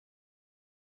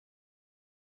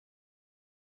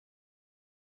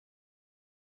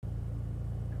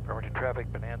Bremerton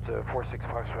traffic, Bonanza 46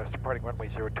 Foxtrot departing runway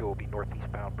 02 will be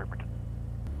northeast bound Bremerton.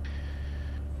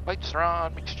 Lights are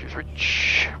on, mixtures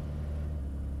rich.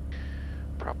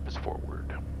 Prop is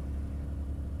forward.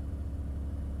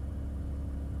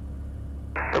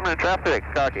 Bremerton traffic,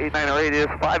 8908 is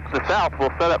 5 to the south. We'll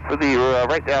set up for the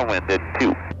right downwind at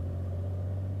 2.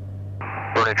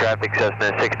 Bremerton traffic,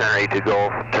 Cessna 6982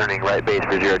 Golf, turning right base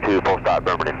for 02, full stop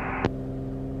Bremerton.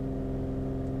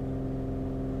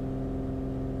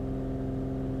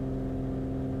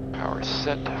 Power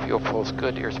set, fuel flow's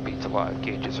good, airspeed's alive,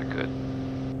 gauges are good.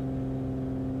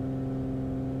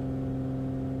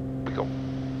 We go.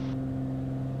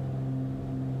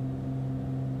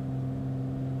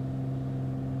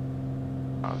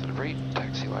 Positive rate,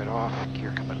 taxi light off,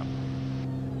 gear coming up.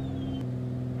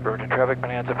 Bremerton traffic,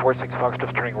 Bonanza 46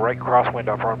 Foxtrot turning right crosswind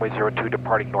off runway 02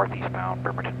 departing northeast bound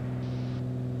Bremerton.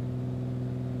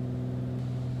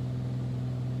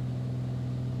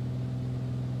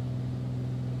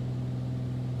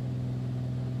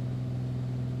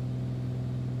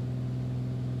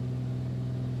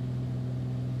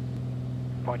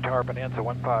 Point Tower, Bonanza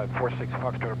 1546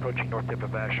 Foxtrot approaching north tip of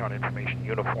Vashon, information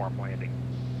uniform landing.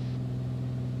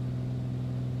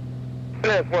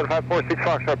 Bonanza 1546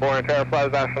 Foxtrot, Boeing Tower, fly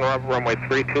Vashon Arrival, runway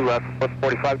 32 left, report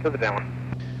 45 to the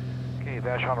downwind. Okay,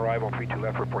 Vashon Arrival 32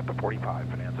 left, report the 45,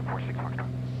 Bonanza 46 Foxtrot.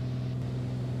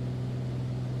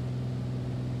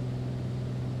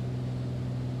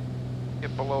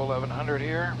 Get below 1100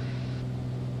 here.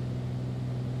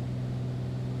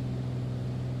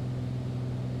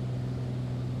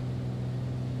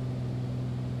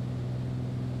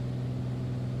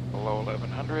 Below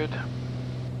 1100.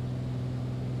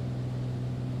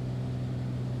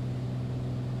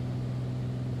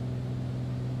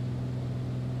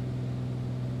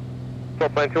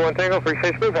 Plan 21 Tango, free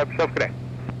space move, have yourself a good day.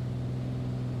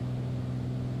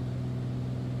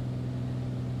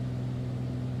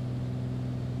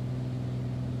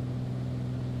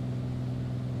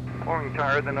 Boeing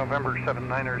Tower, the November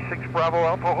 7906 Bravo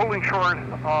Alpha, holding short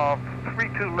of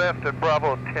 32 left at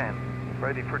Bravo 10,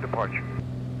 ready for departure.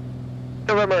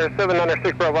 November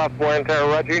 796 Bravo Alpha, Boeing Tower,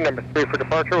 roger, number 3 for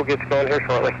departure, we'll get you going here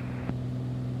shortly.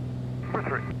 Number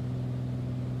 3.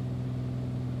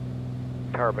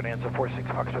 Tower, Bonanza 46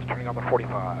 Foxtrot turning on the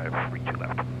 45, 32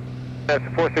 left. That's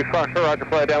the 46 Foxtrot, roger,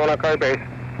 fly down on car base.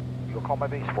 You will call my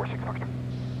base, 46 Foxtrot.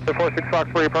 The 46 Fox,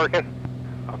 where are you parking?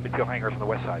 Midfield hangars on the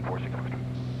west side, 46 Foxtrot.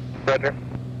 Roger.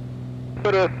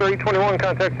 Put a 321,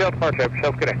 contact South departure, have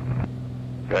yourself a good day.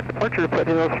 Got departure,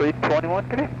 Platinum 321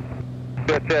 today.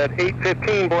 That's at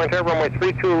 8:15, Boeing Tower, runway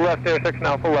 32 left, intersection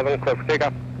Alpha 11, clear for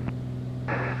takeoff.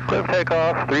 Clear for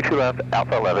takeoff, 32 left,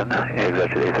 Alpha 11,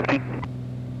 exit 815.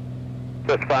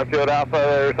 That's 5 Field Alpha,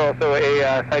 there's also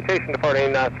a citation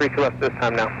departing 32 left this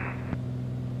time now.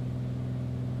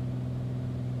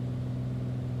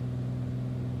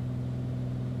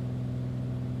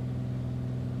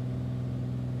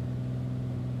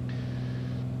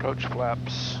 Approach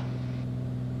flaps.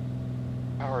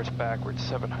 Power is backwards,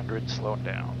 700, slowing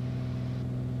down.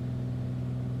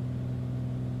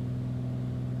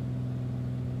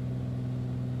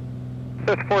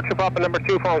 That's 42 Papa number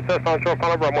 2, following Cessna on short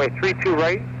final, runway 32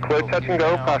 right, clear touch and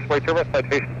go, cross way turbine,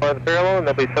 citation for the parallel, and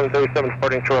there'll be 737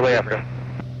 departing shortly after.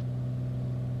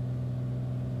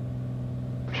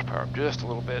 Push power up just a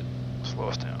little bit, slow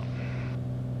us down.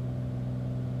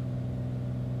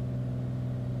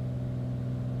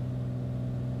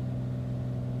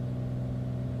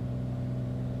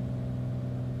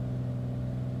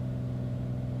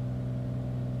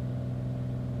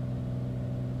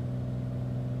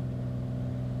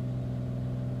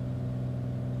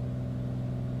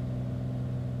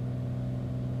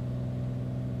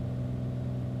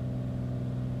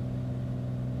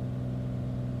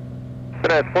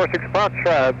 That's 46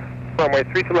 Foxtrot, runway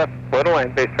 32 left, clear to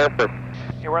land, base turn first.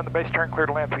 Yeah, we're on the base turn, clear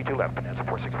to land, 32 left, Bonanza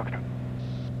 46 Foxtrot.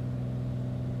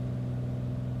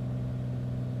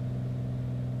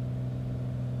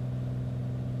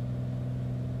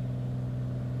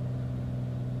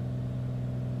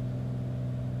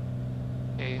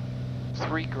 Okay,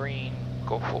 3 green,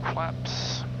 go full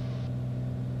flaps.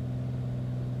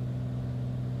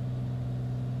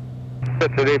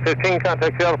 That's at 8:15,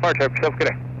 contact Seattle departure, have yourself a good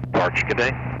day. Departure, good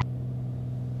day.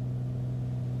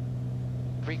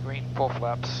 3 green, full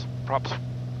flaps, props,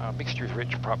 mixtures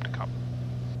rich, prop to come.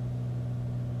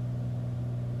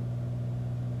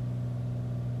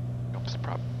 Comes the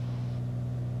prop.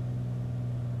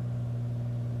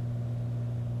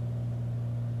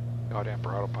 God,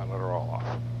 Amper, autopilot are all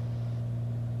off.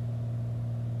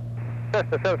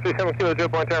 Cessna 737 Kilo Joe,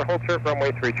 Boeing Tower, hold short,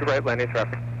 runway 32 right, landing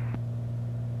traffic.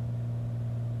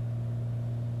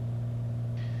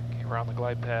 We're on the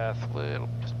glide path,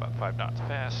 just about 5 knots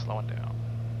fast, slowing down.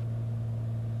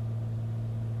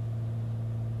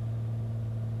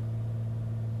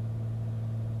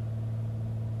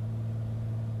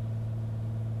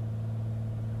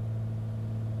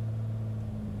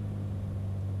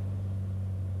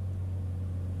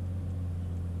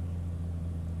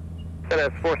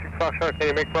 That's 46 Foxtrot, can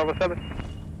you make Bravo 7?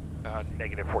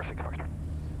 Negative 46 Foxtrot.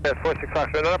 That's 46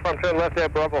 Foxtrot, another from turn left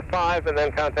at Bravo 5, and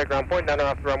then contact ground point, 9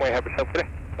 off the runway, have yourself today.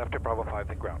 Left at Bravo 5,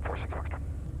 then ground, 46 Foxtrot.